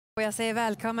Jag säger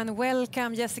välkommen,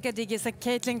 welcome Jessica Diggins and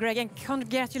Caitlin Gregg, and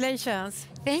congratulations.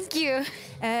 Thank you.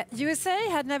 USA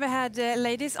had never had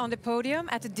ladies on the podium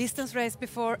at a distance race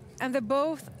before, and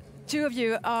two of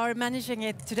you are managing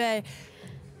it today.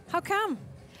 How come?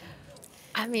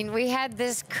 I mean, we had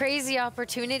this crazy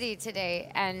opportunity today,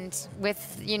 and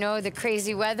with, you know, the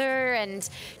crazy weather and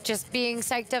just being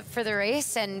psyched up for the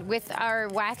race, and with our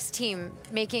wax team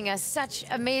making us such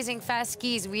amazing fast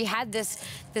skis, we had this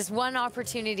one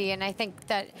opportunity, and I think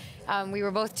that we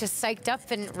were both just psyched up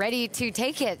and ready to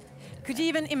take it. Could you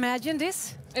even imagine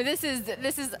this? This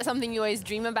is something you always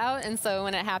dream about, and so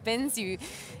when it happens, you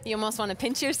almost want to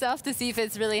pinch yourself to see if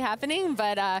it's really happening.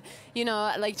 But you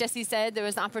know, like Jessie said, there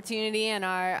was an opportunity, and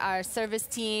our service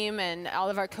team and all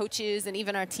of our coaches and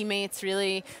even our teammates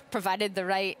really provided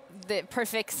the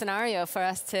perfect scenario for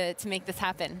us to make this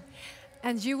happen.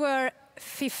 And you were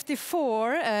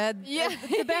 54,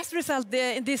 the best result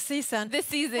in this season. This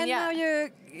season, and yeah. And now you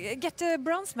get a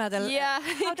bronze medal. Yeah.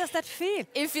 How does that feel?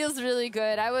 It feels really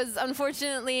good.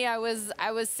 Unfortunately, I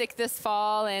was sick this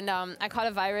fall, and I caught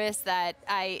a virus that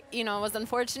was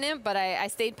unfortunate, but I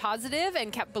stayed positive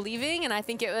and kept believing, and I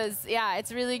think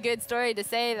it's a really good story to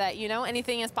say that, you know,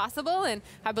 anything is possible, and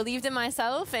I believed in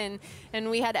myself, and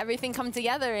we had everything come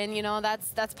together, and, you know,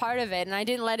 that's part of it, and I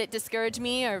didn't let it discourage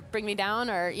me or bring me down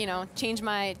or, you know, change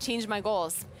my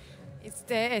goals.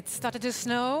 It started to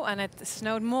snow, and it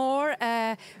snowed more.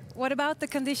 What about the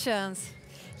conditions?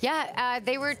 Yeah,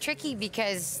 they were tricky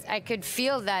because I could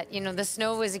feel that, you know, the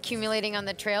snow was accumulating on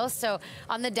the trails. So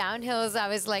on the downhills, I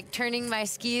was like turning my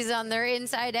skis on their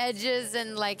inside edges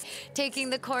and like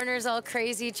taking the corners all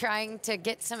crazy, trying to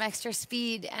get some extra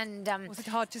speed. And was it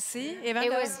hard to see?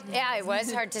 It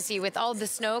was hard to see with all the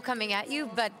snow coming at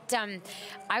you. But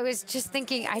I was just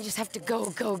thinking, I just have to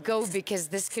go because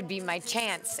this could be my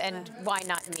chance. And why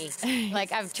not me?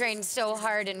 Like, I've trained so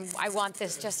hard, and I want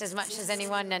this just as much as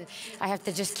anyone. And I have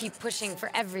to just keep pushing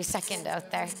for every second out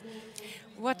there.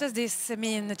 What does this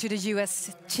mean to the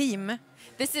US team?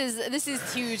 This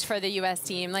is huge for the U.S.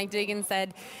 team. Like Diggins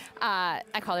said,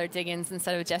 I call her Diggins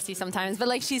instead of Jessie sometimes, but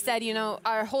like she said, you know,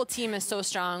 our whole team is so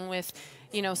strong with,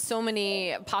 you know, so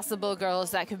many possible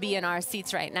girls that could be in our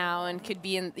seats right now and could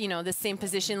be in, you know, the same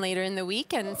position later in the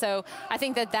week. And so I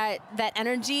think that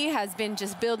energy has been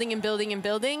just building and building and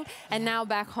building. And now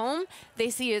back home, they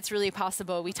see it's really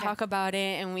possible. We talk about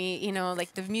it, and we, you know,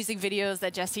 like the music videos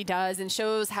that Jessie does and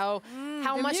shows how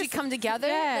much we come together.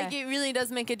 Yeah. Like, it really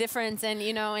does make a difference. And,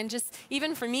 you know, and just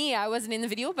even for me, I wasn't in the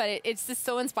video, but it's just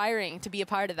so inspiring to be a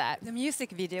part of that. The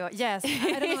music video, yes.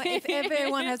 I don't know if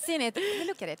everyone has seen it.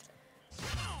 Look at it.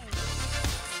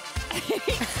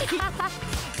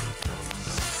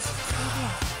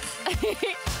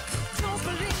 Don't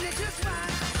believe me, just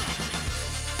watch.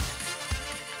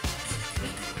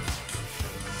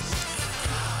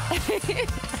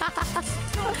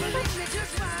 Don't believe me,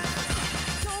 just watch.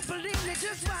 Don't believe me,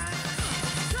 just watch.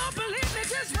 Don't believe me,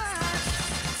 just watch.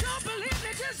 Don't believe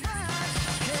me, just watch.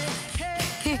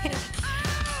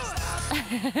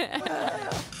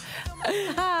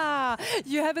 Ah,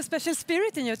 you have a special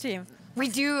spirit in your team. We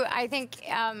do. I think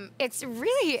it's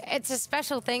a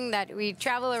special thing that we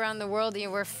travel around the world. You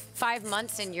know, we're 5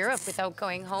 months in Europe without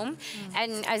going home.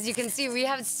 And as you can see, we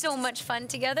have so much fun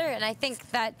together. And I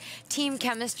think that team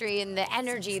chemistry and the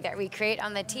energy that we create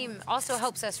on the team also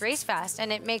helps us race fast.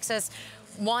 And it makes us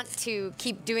want to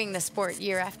keep doing the sport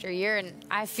year after year. And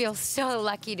I feel so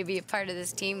lucky to be a part of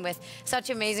this team with such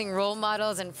amazing role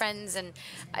models and friends. And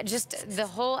just the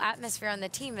whole atmosphere on the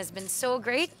team has been so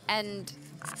great. And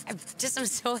I'm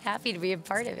so happy to be a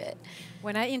part of it.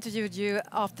 When I interviewed you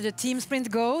after the team sprint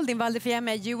gold in Val di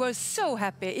Fiemme, you were so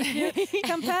happy. If you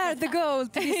compare the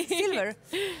gold to the silver.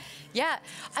 Yeah,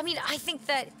 I mean, I think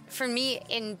that for me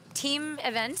in team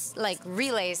events like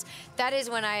relays, that is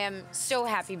when I am so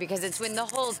happy, because it's when the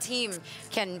whole team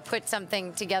can put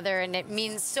something together and it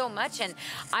means so much. And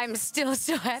I'm still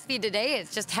so happy today.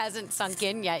 It just hasn't sunk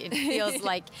in yet. It feels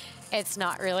like it's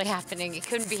not really happening. It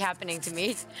couldn't be happening to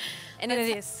me. And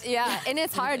it is. Yeah, and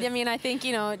it's hard. I mean, I think,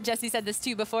 you know, Jessie said this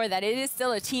too before, that it is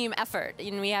still a team effort.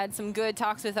 And we had some good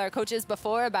talks with our coaches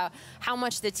before about how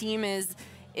much the team is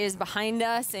behind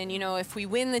us, and, you know, if we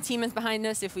win, the team is behind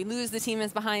us. If we lose, the team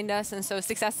is behind us. And so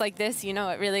success like this, you know,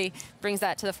 it really brings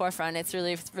that to the forefront. It's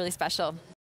really special.